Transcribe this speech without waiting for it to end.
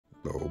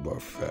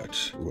Boba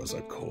Fett was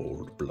a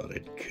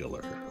cold-blooded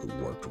killer who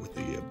worked with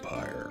the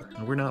Empire.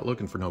 We're not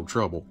looking for no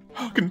trouble.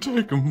 I can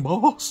take him,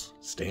 boss.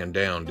 Stand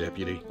down,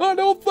 deputy. I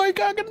don't think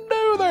I can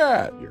do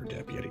that. Your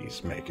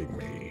deputy's making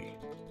me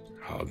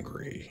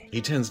hungry. He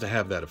tends to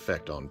have that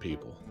effect on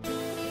people.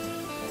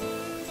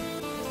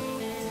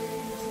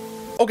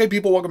 Okay,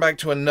 people, welcome back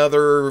to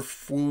another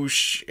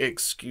Fwoosh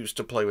excuse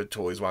to play with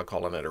toys while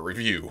calling it a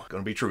review.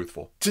 Gonna be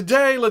truthful.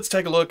 Today, let's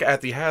take a look at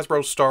the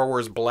Hasbro Star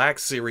Wars Black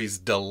Series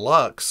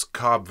Deluxe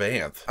Cobb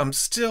Vanth. I'm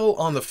still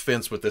on the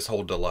fence with this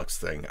whole deluxe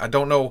thing. I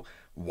don't know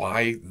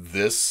why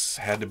this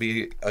had to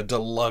be a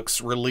deluxe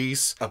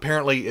release.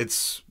 Apparently,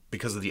 it's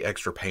because of the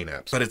extra paint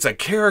apps. But it's a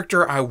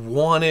character I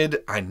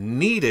wanted, I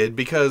needed,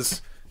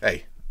 because,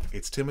 hey,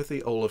 it's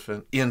Timothy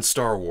Olyphant in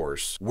Star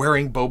Wars,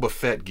 wearing Boba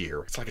Fett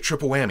gear. It's like a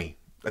triple whammy.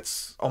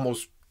 That's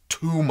almost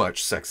too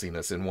much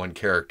sexiness in one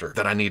character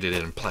that I needed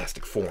it in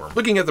plastic form.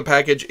 Looking at the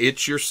package,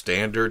 it's your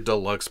standard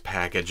deluxe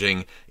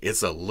packaging.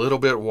 It's a little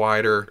bit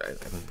wider.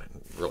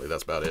 Really,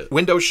 that's about it.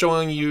 Windows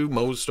showing you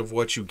most of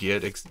what you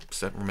get,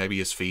 except for maybe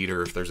his feet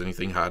or if there's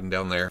anything hiding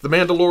down there. The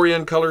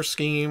Mandalorian color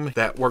scheme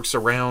that works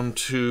around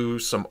to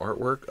some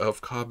artwork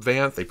of Cobb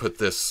Vanth. They put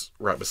this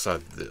right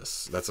beside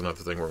this. That's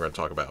another thing we're going to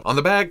talk about. On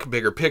the back,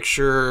 bigger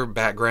picture,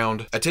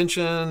 background.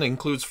 Attention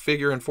includes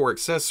figure and 4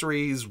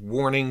 accessories.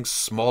 Warning,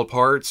 small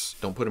parts.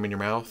 Don't put them in your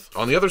mouth.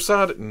 On the other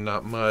side,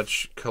 not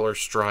much. Color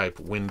stripe,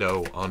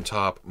 window on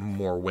top,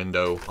 more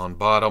window on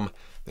bottom.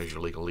 There's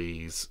your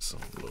legalese,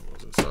 some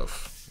logos and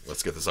stuff.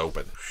 Let's get this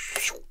open.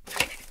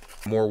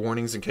 More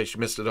warnings in case you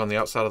missed it on the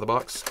outside of the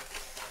box.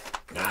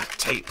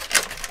 Tape.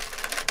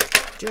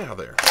 Get out of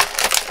there.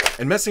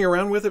 And messing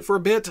around with it for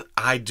a bit,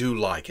 I do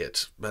like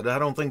it, but I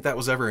don't think that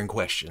was ever in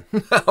question.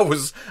 I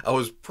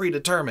was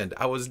predetermined.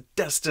 I was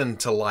destined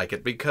to like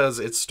it because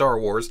it's Star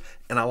Wars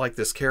and I like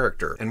this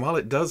character. And while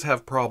it does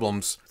have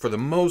problems, for the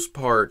most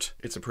part,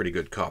 it's a pretty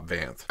good Cobb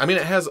Vanth. I mean,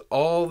 it has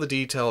all the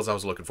details I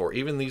was looking for,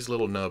 even these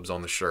little nubs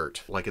on the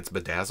shirt, like it's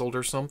bedazzled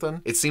or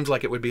something. It seems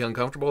like it would be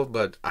uncomfortable,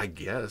 but I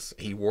guess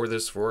he wore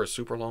this for a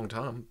super long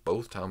time,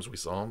 both times we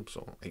saw him,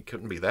 so it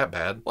couldn't be that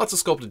bad. Lots of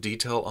sculpted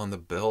detail on the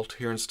belt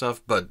here and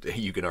stuff, but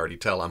you can already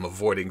tell I'm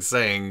avoiding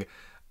saying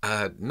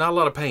not a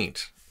lot of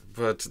paint.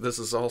 But this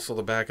is also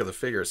the back of the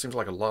figure. It seems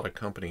like a lot of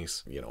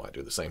companies, you know, I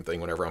do the same thing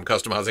whenever I'm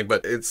customizing,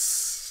 but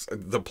it's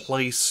the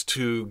place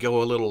to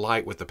go a little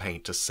light with the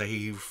paint to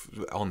save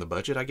on the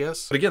budget, I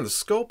guess. But again, the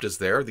sculpt is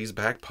there. These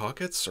back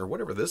pockets, or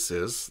whatever this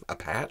is, a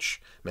patch.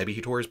 Maybe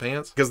he tore his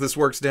pants. Because this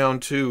works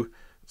down to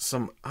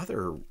some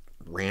other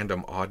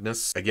random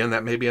oddness. Again,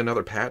 that may be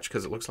another patch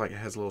because it looks like it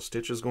has little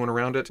stitches going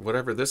around it.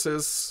 Whatever this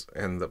is,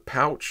 and the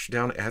pouch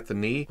down at the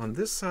knee. On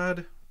this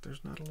side,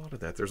 there's not a lot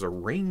of that. There's a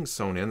ring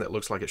sewn in that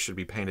looks like it should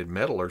be painted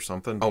metal or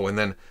something. Oh, and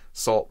then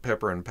salt,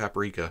 pepper, and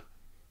paprika.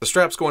 The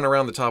strap's going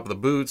around the top of the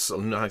boots, a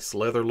nice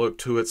leather look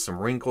to it, some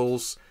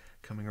wrinkles,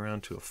 coming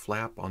around to a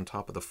flap on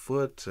top of the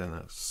foot and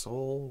a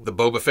sole. The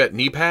Boba Fett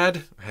knee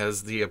pad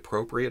has the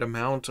appropriate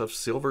amount of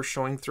silver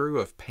showing through,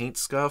 of paint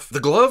scuff. The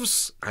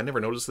gloves, I never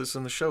noticed this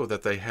in the show,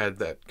 that they had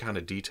that kind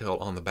of detail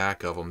on the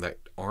back of them, that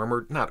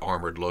armored, not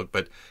armored look,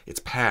 but it's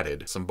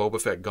padded. Some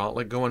Boba Fett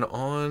gauntlet going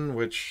on,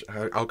 which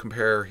I'll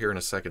compare here in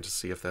a second to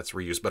see if that's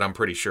reused, but I'm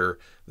pretty sure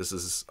this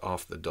is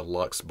off the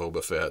Deluxe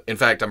Boba Fett. In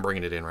fact, I'm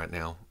bringing it in right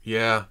now.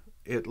 Yeah,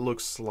 it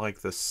looks like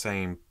the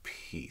same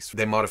piece.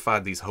 They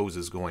modified these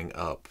hoses going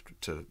up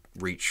to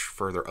reach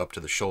further up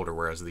to the shoulder,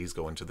 whereas these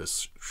go into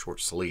this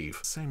short sleeve.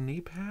 Same knee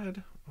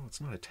pad? Oh,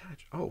 it's not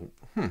attached. Oh,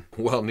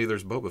 Well,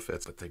 neither's Boba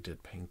Fett's, but they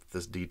did paint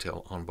this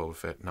detail on Boba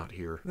Fett, not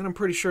here. Then I'm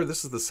pretty sure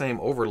this is the same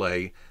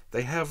overlay.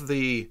 They have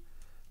the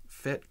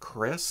Fett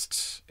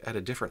crest at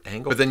a different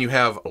angle, but then you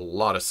have a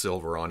lot of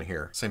silver on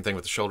here. Same thing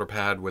with the shoulder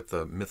pad with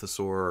the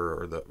mythosaur,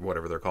 or the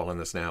whatever they're calling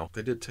this now.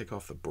 They did take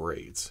off the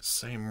braids.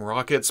 Same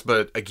rockets,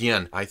 but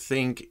again, I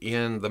think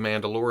in the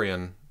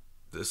Mandalorian,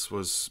 this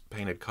was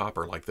painted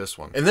copper like this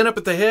one. And then up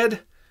at the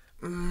head,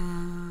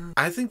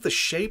 I think the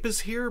shape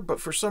is here, but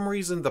for some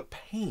reason the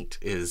paint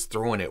is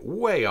throwing it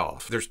way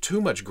off. There's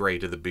too much gray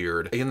to the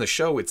beard. In the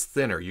show, it's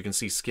thinner. You can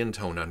see skin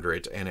tone under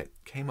it, and it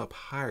came up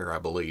higher, I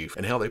believe.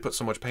 And hell, they put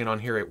so much paint on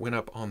here, it went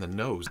up on the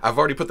nose. I've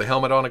already put the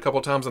helmet on a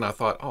couple times, and I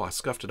thought, oh, I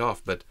scuffed it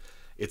off, but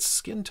it's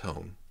skin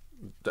tone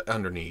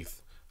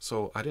underneath.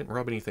 So I didn't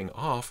rub anything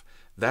off.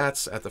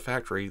 That's at the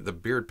factory, the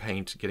beard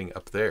paint getting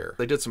up there.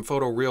 They did some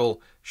photoreal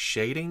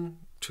shading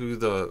to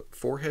the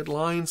forehead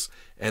lines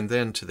and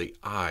then to the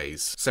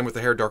eyes. Same with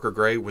the hair, darker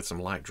gray with some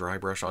light dry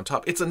brush on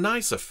top. It's a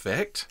nice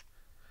effect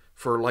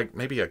for like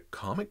maybe a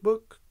comic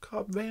book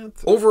Cobb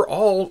Vanth.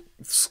 Overall,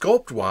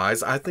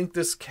 sculpt-wise, I think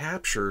this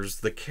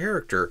captures the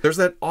character. There's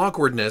that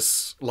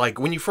awkwardness, like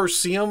when you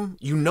first see him,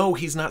 you know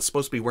he's not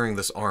supposed to be wearing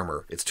this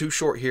armor. It's too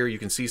short here, you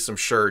can see some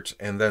shirt,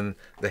 and then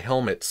the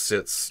helmet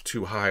sits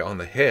too high on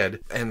the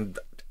head, and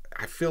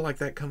I feel like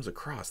that comes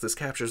across. This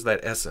captures that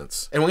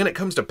essence. And when it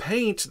comes to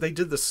paint, they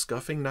did the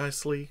scuffing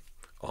nicely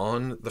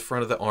on the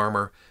front of the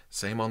armor,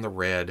 same on the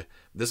red.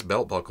 This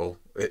belt buckle,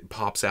 it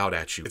pops out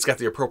at you. It's got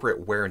the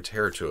appropriate wear and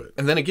tear to it.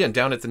 And then again,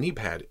 down at the knee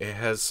pad, it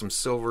has some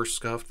silver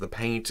scuff. The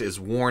paint is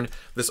worn.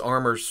 This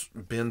armor's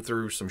been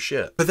through some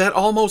shit. But that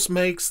almost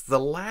makes the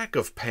lack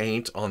of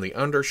paint on the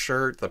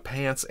undershirt, the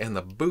pants, and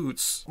the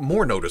boots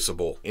more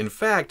noticeable. In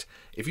fact,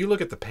 if you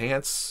look at the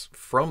pants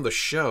from the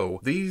show,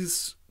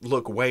 these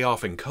look way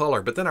off in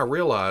color. But then I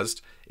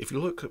realized, if you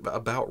look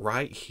about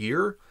right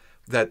here,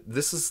 that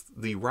this is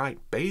the right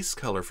base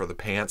color for the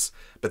pants,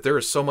 but there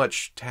is so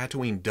much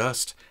Tatooine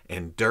dust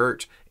and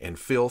dirt and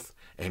filth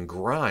and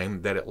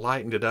grime that it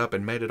lightened it up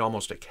and made it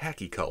almost a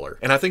khaki color.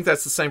 And I think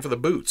that's the same for the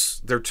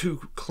boots. They're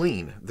too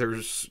clean.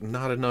 There's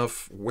not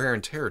enough wear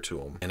and tear to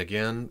them. And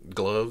again,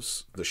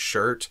 gloves, the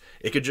shirt,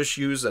 it could just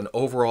use an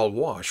overall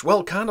wash.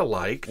 Well, kind of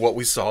like what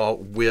we saw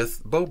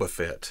with Boba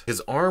Fett.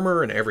 His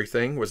armor and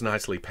everything was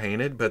nicely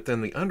painted, but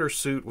then the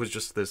undersuit was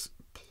just this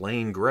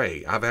plain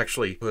gray. I've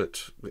actually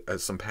put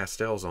some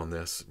pastels on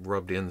this,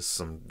 rubbed in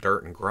some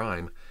dirt and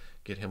grime,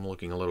 get him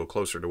looking a little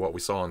closer to what we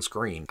saw on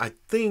screen. I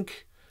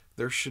think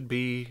there should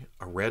be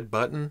a red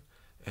button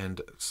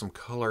and some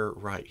color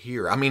right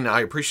here. I mean,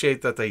 I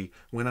appreciate that they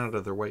went out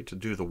of their way to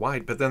do the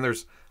white, but then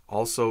there's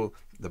also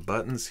the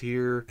buttons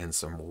here and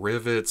some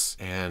rivets,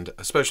 and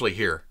especially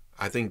here,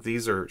 I think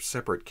these are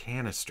separate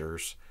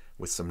canisters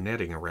with some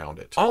netting around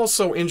it.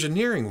 Also,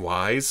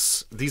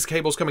 engineering-wise, these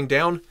cables coming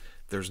down,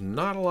 there's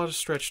not a lot of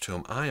stretch to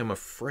them. I am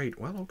afraid,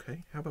 well,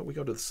 okay, how about we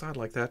go to the side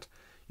like that?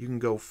 You can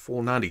go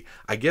full 90.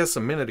 I guess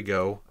a minute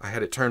ago, I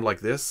had it turned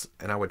like this,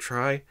 and I would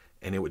try,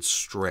 and it would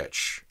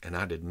stretch, and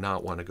I did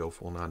not want to go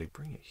full 90.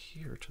 Bring it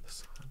here to the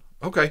side.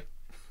 Okay.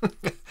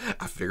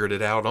 I figured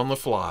it out on the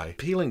fly.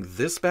 Peeling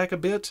this back a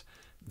bit,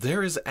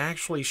 there is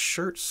actually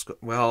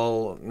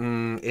well,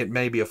 it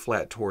may be a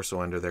flat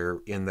torso under there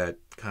in that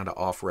kind of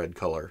off-red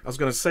color. I was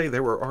going to say they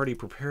were already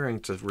preparing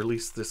to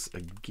release this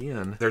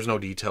again. There's no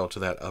detail to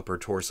that upper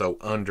torso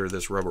under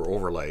this rubber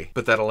overlay,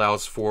 but that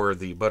allows for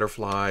the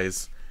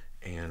butterflies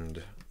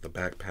and the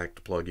backpack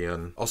to plug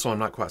in. Also, I'm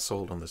not quite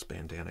sold on this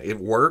bandana. It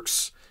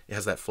works. It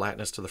has that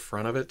flatness to the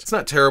front of it. It's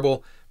not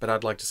terrible, but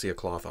I'd like to see a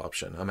cloth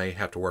option. I may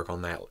have to work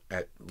on that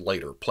at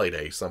later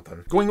Playday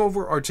something. Going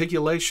over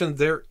articulation,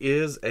 there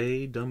is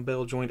a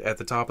dumbbell joint at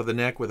the top of the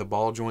neck with a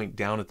ball joint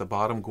down at the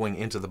bottom going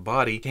into the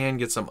body. Can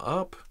get some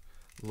up,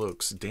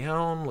 looks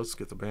down. Let's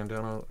get the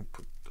bandana,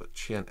 put the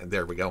chin,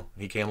 there we go.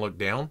 He can look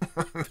down.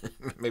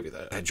 Maybe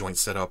that joint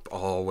setup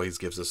always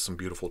gives us some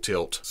beautiful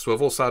tilt.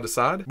 Swivel side to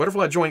side.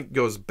 Butterfly joint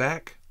goes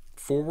back,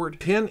 forward.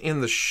 Pin in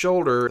the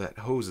shoulder. That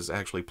hose is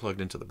actually plugged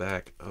into the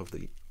back of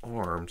the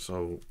arm,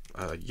 so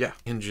yeah.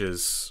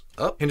 Hinges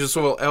up. Hinges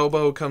swivel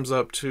elbow comes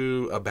up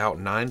to about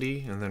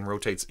 90 and then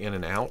rotates in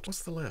and out.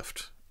 What's the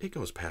left? It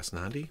goes past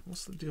 90.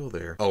 What's the deal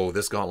there? Oh,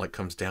 this gauntlet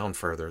comes down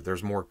further.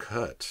 There's more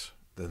cut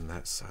than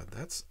that side.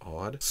 That's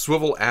odd.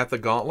 Swivel at the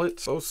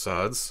gauntlet, both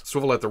sides.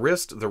 Swivel at the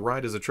wrist. The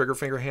right is a trigger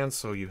finger hand,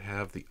 so you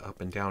have the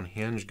up and down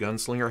hinge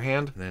gunslinger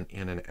hand, and then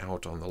in and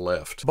out on the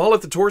left. Ball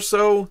at the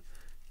torso.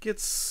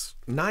 Gets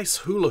nice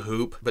hula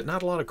hoop, but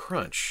not a lot of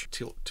crunch.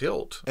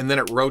 Tilt. And then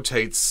it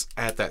rotates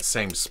at that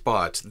same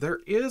spot. There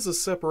is a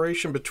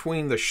separation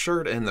between the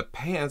shirt and the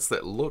pants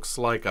that looks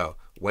like a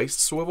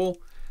waist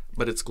swivel,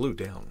 but it's glued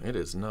down. It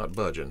is not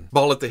budging.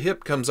 Ball at the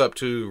hip comes up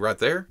to right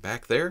there,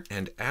 back there,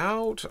 and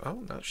out.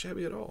 Oh, not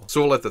shabby at all.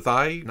 Swivel at the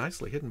thigh,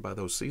 nicely hidden by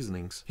those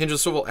seasonings. Hinge and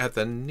swivel at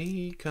the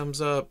knee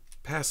comes up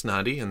past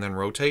 90 and then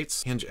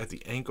rotates. Hinge at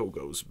the ankle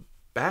goes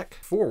back,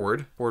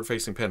 forward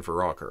facing pin for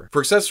rocker.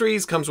 For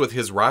accessories, comes with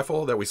his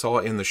rifle that we saw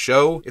in the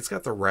show. It's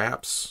got the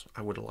wraps.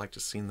 I would have liked to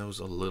have seen those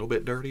a little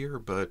bit dirtier,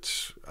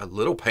 but a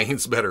little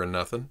paint's better than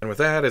nothing. And with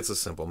that, it's a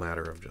simple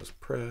matter of just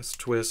press,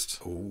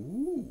 twist.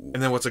 Ooh.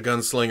 And then what's a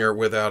gunslinger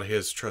without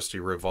his trusty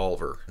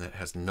revolver? That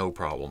has no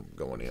problem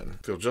going in.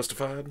 Feel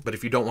justified? But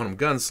if you don't want him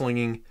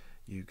gunslinging,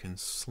 you can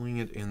sling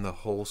it in the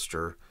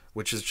holster,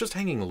 which is just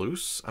hanging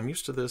loose. I'm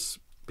used to this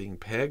being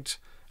pegged.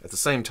 At the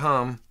same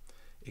time,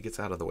 it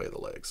gets out of the way of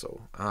the leg,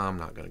 so I'm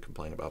not going to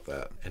complain about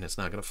that. And it's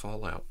not going to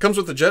fall out. Comes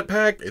with the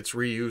jetpack. It's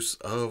reuse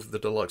of the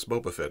Deluxe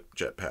Boba Fett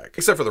jetpack.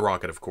 Except for the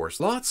rocket, of course.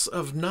 Lots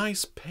of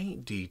nice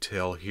paint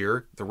detail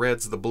here. The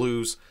reds, the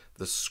blues,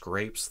 the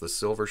scrapes, the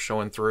silver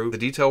showing through. The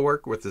detail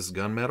work with this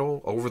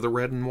gunmetal over the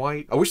red and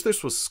white. I wish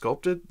this was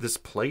sculpted. This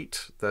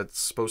plate that's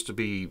supposed to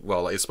be,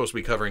 well, it's supposed to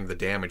be covering the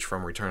damage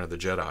from Return of the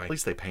Jedi. At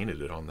least they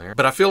painted it on there.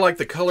 But I feel like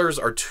the colors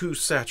are too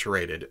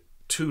saturated,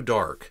 too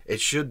dark.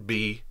 It should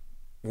be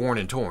worn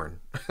and torn.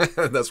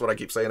 That's what I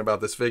keep saying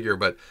about this figure,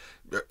 but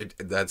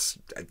that's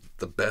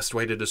the best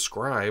way to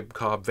describe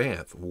Cobb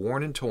Vanth.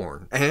 Worn and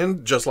torn.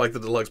 And just like the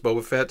Deluxe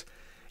Boba Fett,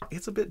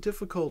 it's a bit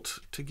difficult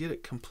to get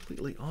it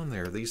completely on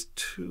there. These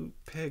two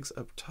pegs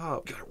up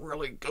top, gotta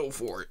really go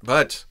for it.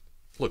 But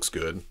looks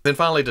good. Then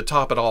finally, to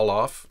top it all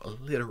off,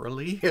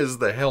 literally, is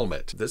the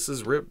helmet. This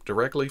is ripped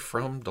directly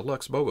from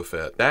Deluxe Boba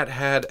Fett. That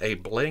had a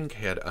blank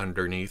head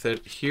underneath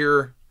it.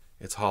 Here,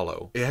 it's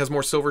hollow. It has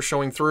more silver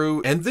showing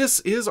through, and this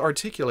is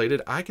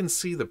articulated. I can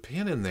see the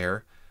pin in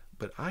there,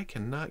 but I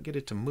cannot get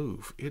it to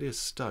move. It is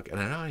stuck, and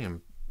I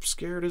am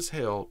scared as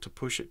hell to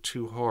push it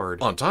too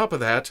hard. On top of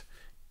that,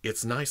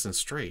 it's nice and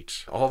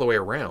straight all the way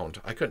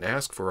around. I couldn't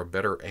ask for a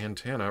better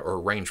antenna or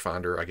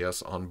rangefinder, I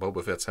guess, on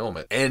Boba Fett's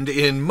helmet. And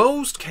in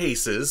most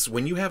cases,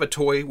 when you have a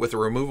toy with a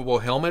removable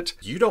helmet,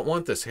 you don't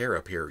want this hair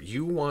up here.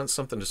 You want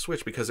something to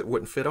switch because it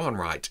wouldn't fit on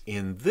right.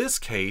 In this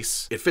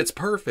case, it fits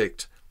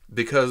perfect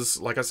because,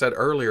 like I said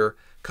earlier,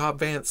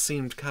 Cobb Vanth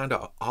seemed kind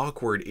of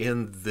awkward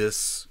in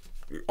this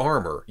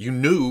armor. You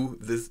knew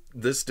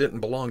this didn't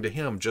belong to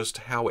him, just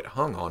how it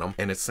hung on him.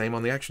 And it's same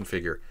on the action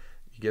figure.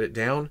 You get it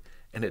down,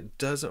 and it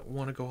doesn't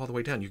want to go all the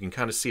way down. You can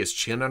kind of see his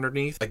chin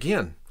underneath.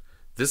 Again,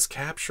 this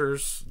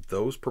captures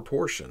those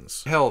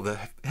proportions. Hell, the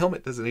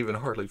helmet doesn't even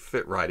hardly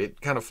fit right. It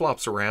kind of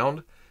flops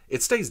around.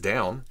 It stays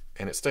down,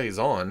 and it stays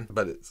on,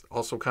 but it's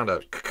also kind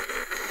of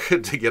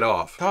to get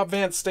off. Cobb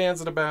Vanth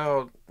stands at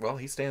about, well,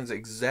 he stands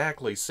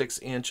exactly 6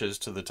 inches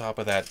to the top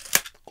of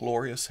that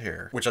glorious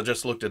hair, which I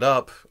just looked it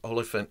up.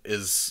 Oliphant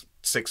is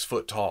 6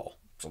 foot tall.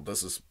 So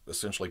this is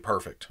essentially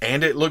perfect.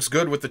 And it looks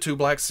good with the 2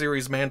 Black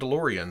Series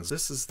Mandalorians.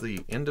 This is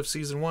the end of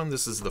Season 1.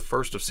 This is the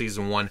first of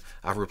Season 1.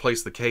 I've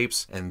replaced the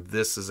capes, and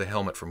this is a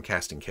helmet from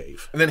Casting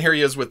Cave. And then here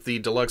he is with the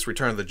Deluxe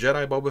Return of the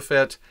Jedi Boba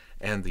Fett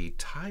and the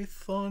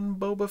Tython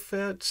Boba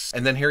Fett.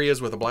 And then here he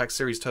is with a Black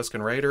Series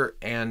Tusken Raider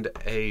and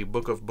a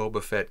Book of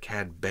Boba Fett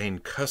Cad Bane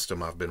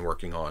custom I've been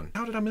working on.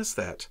 How did I miss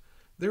that?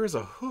 There is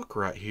a hook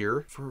right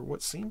here for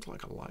what seems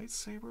like a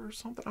lightsaber or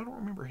something. I don't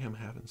remember him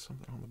having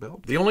something on the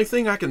belt. The only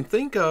thing I can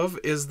think of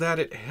is that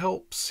it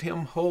helps him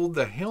hold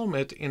the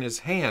helmet in his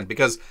hand,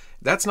 because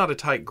that's not a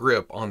tight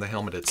grip on the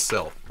helmet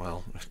itself.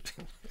 Well,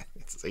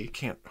 you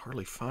can't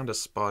hardly find a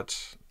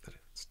spot that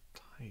it's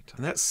tight.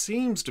 And that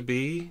seems to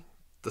be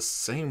the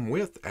same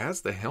width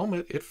as the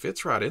helmet. It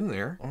fits right in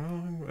there.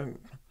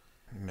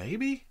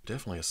 Maybe?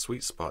 Definitely a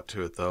sweet spot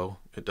to it, though.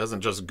 It doesn't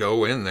just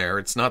go in there.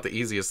 It's not the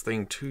easiest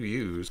thing to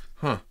use.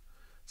 Huh.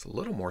 It's a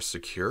little more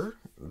secure.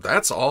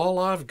 That's all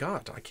I've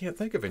got. I can't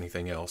think of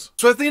anything else.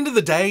 So at the end of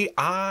the day,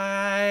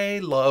 I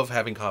love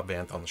having Cobb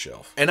Vanth on the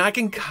shelf. And I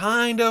can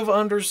kind of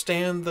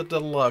understand the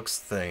deluxe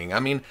thing.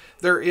 I mean,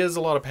 there is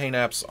a lot of paint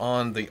apps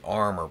on the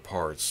armor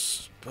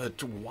parts.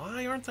 But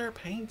why aren't there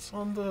paints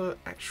on the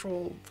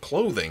actual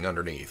clothing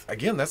underneath?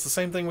 Again, that's the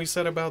same thing we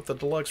said about the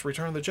Deluxe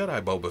Return of the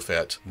Jedi Boba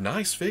Fett.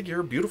 Nice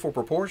figure, beautiful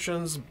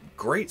proportions,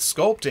 great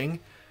sculpting,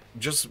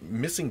 just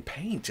missing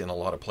paint in a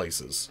lot of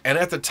places. And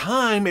at the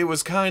time, it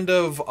was kind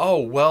of, oh,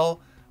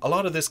 well, a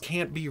lot of this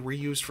can't be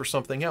reused for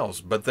something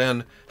else. But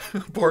then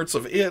parts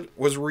of it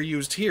was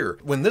reused here.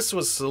 When this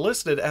was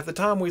solicited, at the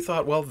time we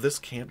thought, well, this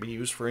can't be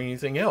used for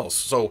anything else.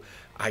 So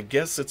I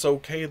guess it's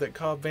okay that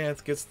Cobb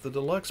Vanth gets the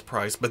deluxe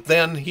price. But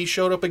then he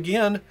showed up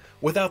again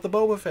without the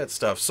Boba Fett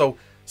stuff. So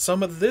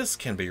some of this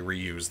can be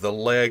reused. The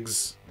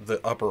legs,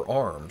 the upper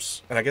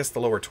arms, and I guess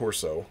the lower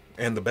torso,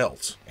 and the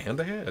belt, and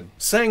the head.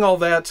 Saying all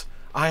that,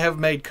 I have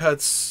made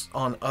cuts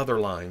on other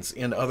lines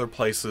in other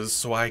places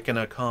so I can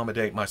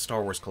accommodate my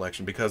Star Wars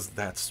collection, because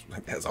that's,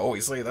 as I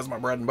always say, that's my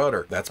bread and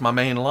butter. That's my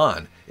main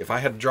line. If I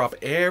had to drop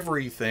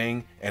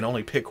everything and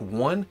only pick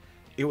one,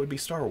 it would be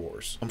Star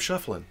Wars. I'm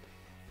shuffling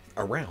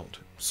around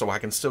so I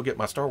can still get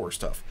my Star Wars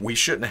stuff. We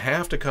shouldn't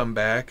have to come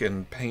back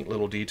and paint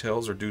little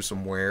details or do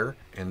some wear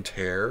and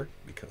tear,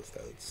 because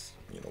that's,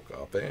 you know,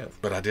 Cobb Vanth.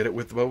 But I did it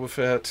with the Boba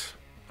Fett.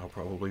 I'll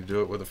probably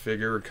do it with a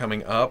figure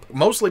coming up,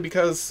 mostly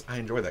because I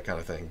enjoy that kind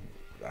of thing.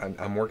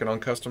 I'm working on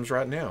customs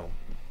right now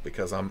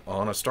because I'm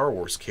on a Star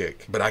Wars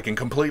kick. But I can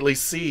completely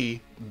see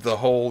the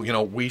whole, you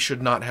know, we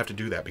should not have to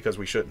do that because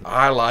we shouldn't.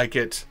 I like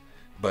it,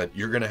 but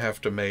you're going to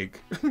have to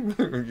make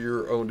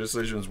your own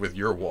decisions with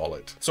your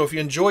wallet. So if you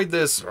enjoyed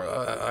this,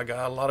 I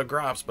got a lot of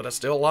gripes, but I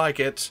still like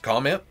it.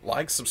 Comment,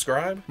 like,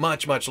 subscribe.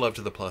 Much, much love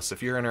to the plus.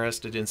 If you're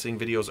interested in seeing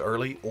videos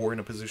early or in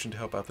a position to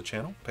help out the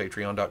channel,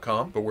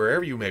 patreon.com. But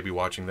wherever you may be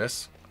watching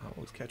this, I'll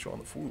always catch you on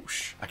the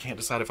Fwoosh. I can't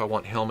decide if I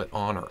want helmet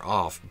on or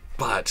off,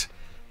 but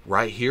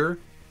right here,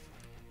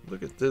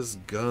 look at this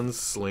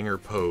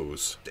gunslinger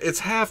pose.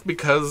 It's half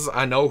because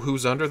I know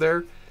who's under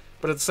there,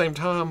 but at the same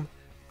time,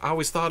 I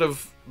always thought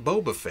of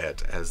Boba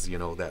Fett as, you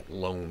know, that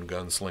lone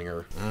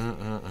gunslinger.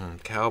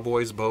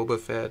 Cowboys, Boba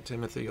Fett,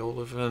 Timothy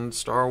Oliphant,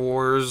 Star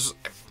Wars.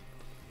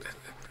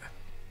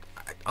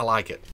 I like it.